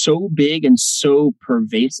so big and so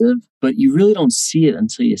pervasive, but you really don't see it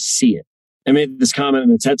until you see it. I made this comment in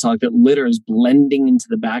the TED Talk that litter is blending into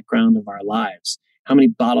the background of our lives. How many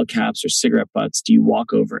bottle caps or cigarette butts do you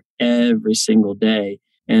walk over every single day?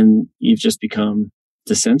 And you've just become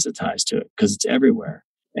desensitized to it because it's everywhere.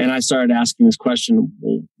 And I started asking this question,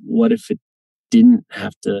 well, what if it didn't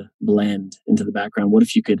have to blend into the background? What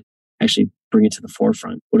if you could actually bring it to the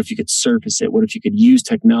forefront? What if you could surface it? What if you could use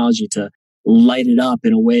technology to light it up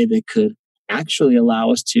in a way that could actually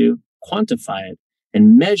allow us to quantify it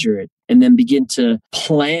and measure it and then begin to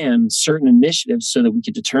plan certain initiatives so that we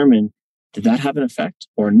could determine, did that have an effect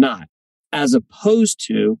or not? As opposed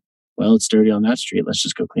to, well, it's dirty on that street. Let's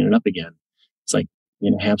just go clean it up again. It's like,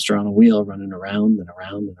 hamster on a wheel running around and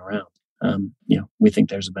around and around. We think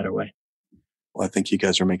there's a better way. Well, I think you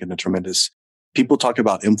guys are making a tremendous... People talk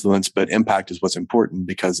about influence, but impact is what's important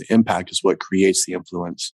because the impact is what creates the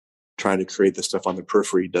influence. Trying to create the stuff on the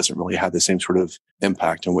periphery doesn't really have the same sort of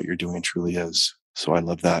impact on what you're doing truly is. So I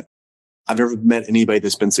love that. I've never met anybody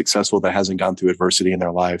that's been successful that hasn't gone through adversity in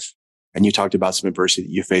their life. And you talked about some adversity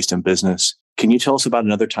that you faced in business. Can you tell us about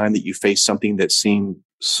another time that you faced something that seemed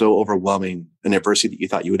so overwhelming, an adversity that you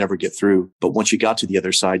thought you would never get through, but once you got to the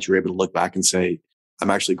other side, you were able to look back and say,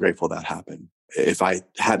 I'm actually grateful that happened. If I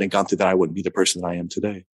hadn't gone through that, I wouldn't be the person that I am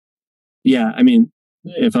today. Yeah. I mean,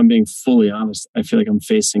 if I'm being fully honest, I feel like I'm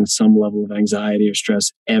facing some level of anxiety or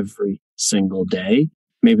stress every single day.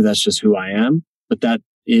 Maybe that's just who I am, but that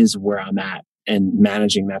is where I'm at. And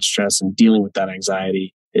managing that stress and dealing with that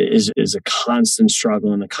anxiety is a constant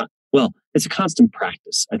struggle and it's a constant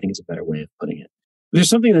practice, I think is a better way of putting it. There's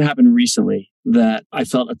something that happened recently that I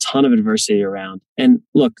felt a ton of adversity around. And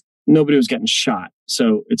look, nobody was getting shot.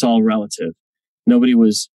 So it's all relative. Nobody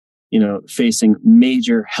was, facing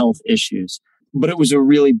major health issues, but it was a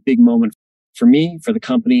really big moment for me, for the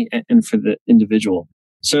company, and for the individual.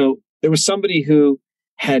 So there was somebody who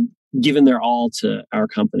had given their all to our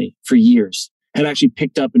company for years, had actually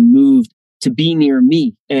picked up and moved to be near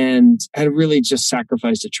me and had really just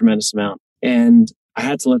sacrificed a tremendous amount. And I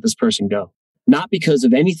had to let this person go, not because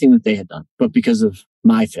of anything that they had done, but because of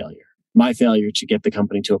my failure to get the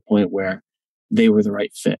company to a point where they were the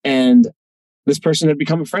right fit. And this person had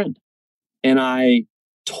become a friend. And I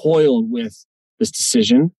toiled with this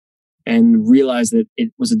decision and realized that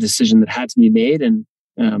it was a decision that had to be made and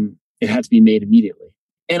it had to be made immediately.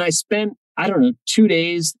 And I spent, 2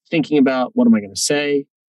 days thinking about what am I going to say?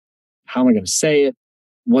 How am I going to say it?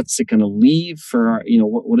 What's it going to leave for our,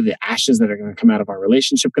 what are the ashes that are going to come out of our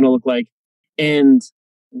relationship going to look like? And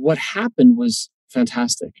what happened was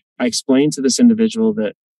fantastic. I explained to this individual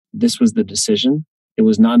that this was the decision. It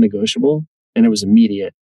was non-negotiable and it was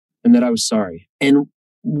immediate and that I was sorry. And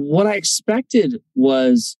what I expected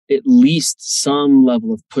was at least some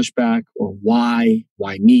level of pushback or why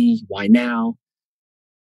me, why now?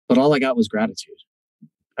 But all I got was gratitude.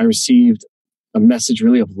 I received a message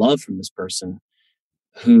really of love from this person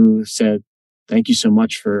who said, thank you so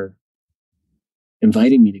much for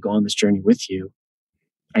inviting me to go on this journey with you.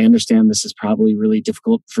 I understand this is probably really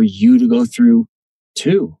difficult for you to go through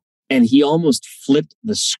too. And he almost flipped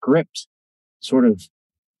the script, sort of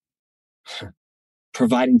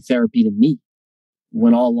providing therapy to me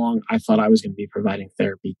when all along I thought I was going to be providing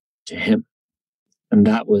therapy to him. And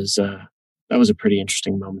that was a pretty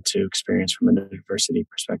interesting moment to experience from an adversity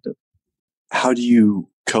perspective. How do you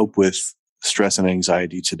cope with stress and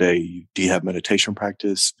anxiety today? Do you have meditation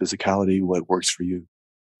practice, physicality? What works for you?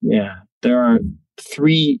 Yeah, there are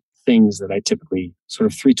 3 things that I typically,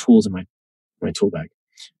 sort of 3 tools in my tool bag.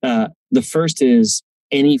 The first is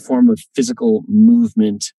any form of physical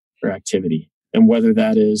movement or activity. And whether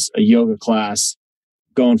that is a yoga class,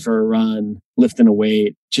 going for a run, lifting a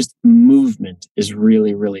weight, just movement is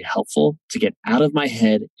really, really helpful to get out of my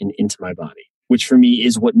head and into my body, which for me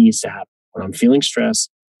is what needs to happen. When I'm feeling stress,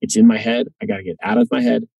 it's in my head. I got to get out of my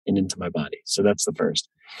head and into my body. So that's the first.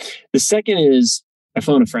 The second is I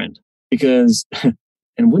phone a friend because,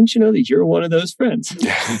 and wouldn't you know that you're one of those friends?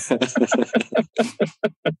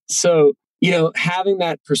 So, having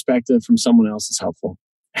that perspective from someone else is helpful.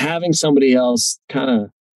 Having somebody else kind of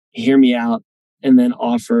hear me out and then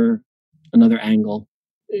offer another angle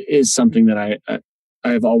is something that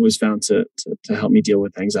I've always found to help me deal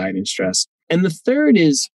with anxiety and stress. And the third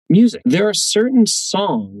is music. There are certain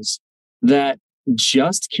songs that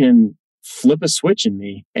just can flip a switch in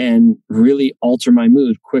me and really alter my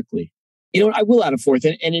mood quickly. You know what? I will add a fourth,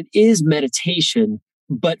 and it is meditation.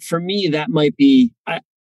 But for me, that might be,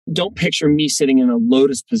 don't picture me sitting in a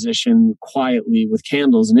lotus position quietly with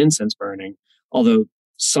candles and incense burning, although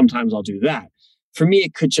sometimes I'll do that. For me,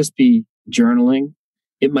 it could just be journaling.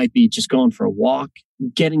 It might be just going for a walk,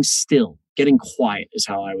 getting still, getting quiet is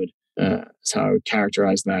how I would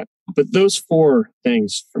characterize that. But those four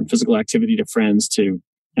things, from physical activity to friends to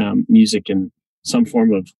music and some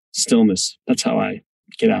form of stillness, that's how I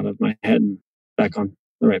get out of my head and back on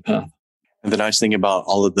the right path. And the nice thing about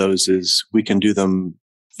all of those is we can do them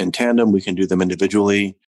in tandem. We can do them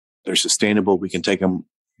individually. They're sustainable. We can take them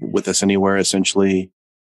with us anywhere, essentially.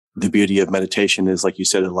 The beauty of meditation is, like you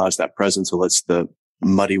said, it allows that presence. It lets the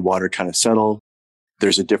muddy water kind of settle.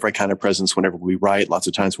 There's a different kind of presence whenever we write. Lots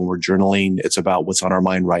of times when we're journaling, it's about what's on our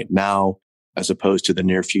mind right now, as opposed to the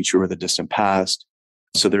near future or the distant past.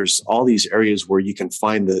 So there's all these areas where you can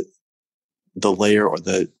find the layer or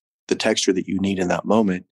the texture that you need in that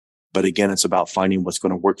moment. But again, it's about finding what's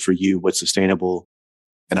going to work for you, what's sustainable.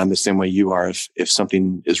 And I'm the same way you are. If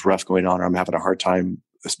something is rough going on or I'm having a hard time,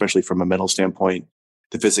 especially from a mental standpoint,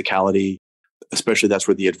 the physicality, especially that's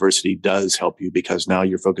where the adversity does help you, because now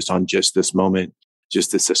you're focused on just this moment,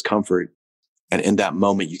 just this discomfort. And in that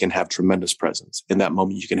moment, you can have tremendous presence. In that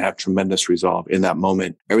moment, you can have tremendous resolve. In that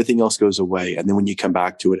moment, everything else goes away. And then when you come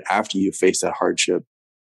back to it after you face that hardship,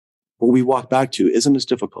 what we walk back to isn't as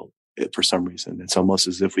difficult for some reason. It's almost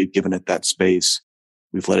as if we've given it that space.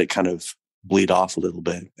 We've let it kind of bleed off a little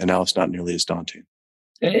bit. And now it's not nearly as daunting.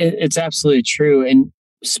 It's absolutely true. And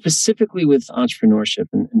specifically with entrepreneurship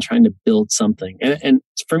and trying to build something. And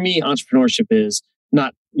for me, entrepreneurship is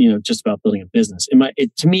not, just about building a business.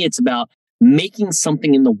 To me, it's about making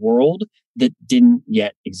something in the world that didn't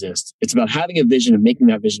yet exist. It's about having a vision and making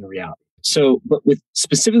that vision a reality. So, but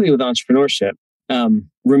specifically with entrepreneurship,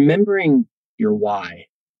 remembering your why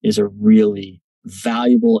is a really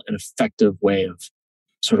valuable and effective way of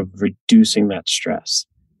sort of reducing that stress,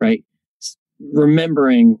 right?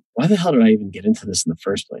 Remembering, why the hell did I even get into this in the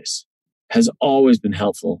first place, has always been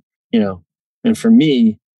helpful, and for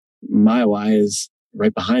me, my why is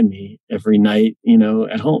right behind me every night,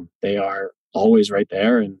 at home. They are always right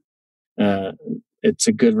there. And it's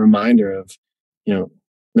a good reminder of, no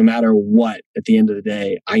matter what, at the end of the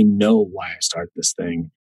day, I know why I started this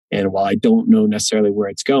thing. And while I don't know necessarily where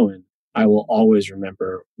it's going, I will always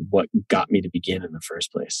remember what got me to begin in the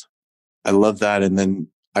first place. I love that. And then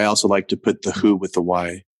I also like to put the who with the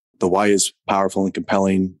why. The why is powerful and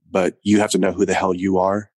compelling, but you have to know who the hell you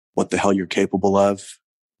are, what the hell you're capable of.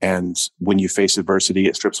 And when you face adversity,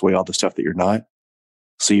 it strips away all the stuff that you're not.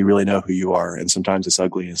 So you really know who you are. And sometimes it's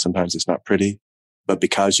ugly and sometimes it's not pretty. But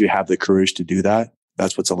because you have the courage to do that,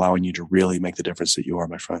 that's what's allowing you to really make the difference that you are,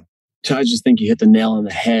 my friend. So I just think you hit the nail on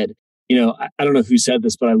the head. I don't know who said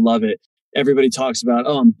this, but I love it. Everybody talks about,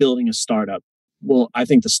 I'm building a startup. Well, I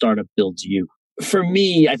think the startup builds you. For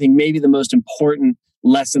me, I think maybe the most important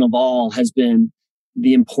lesson of all has been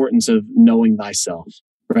the importance of knowing thyself,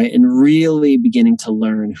 right? And really beginning to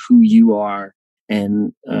learn who you are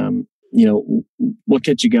and, what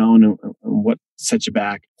gets you going and what sets you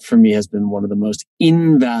back, for me, has been one of the most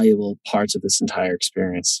invaluable parts of this entire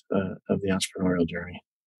experience of the entrepreneurial journey.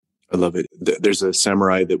 I love it. There's a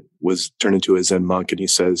samurai that was turned into a Zen monk, and he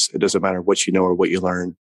says, it doesn't matter what you know or what you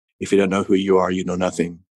learn. If you don't know who you are, you know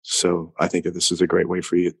nothing. So I think that this is a great way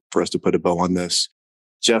for us to put a bow on this.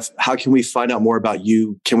 Jeff, how can we find out more about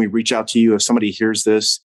you? Can we reach out to you? If somebody hears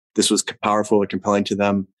this was powerful or compelling to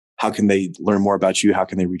them, how can they learn more about you? How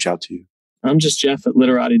can they reach out to you? I'm just Jeff at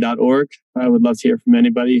literati.org. I would love to hear from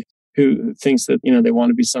anybody who thinks that, they want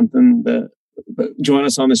to be something that, but join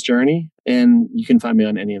us on this journey. And you can find me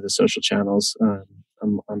on any of the social channels.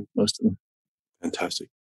 I'm on most of them. Fantastic.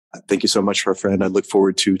 Thank you so much, our friend. I look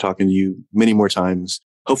forward to talking to you many more times,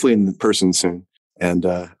 hopefully in person soon. And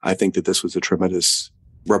I think that this was a tremendous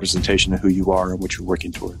representation of who you are and what you're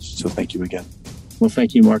working towards. So thank you again. Well,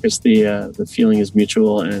 thank you, Marcus. The feeling is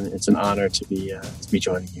mutual, and it's an honor to be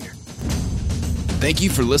joining you here. Thank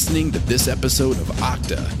you for listening to this episode of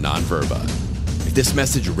Octa Nonverba. If this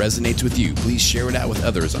message resonates with you, please share it out with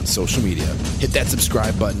others on social media. Hit that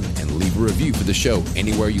subscribe button and leave a review for the show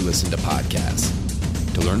anywhere you listen to podcasts.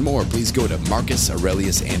 To learn more, please go to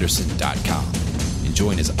MarcusAureliusAnderson.com and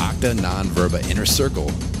join his Octa Nonverba Inner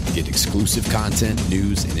Circle to get exclusive content,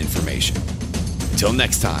 news, and information. Until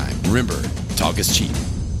next time, remember, talk is cheap.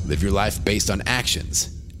 Live your life based on actions,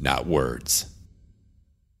 not words.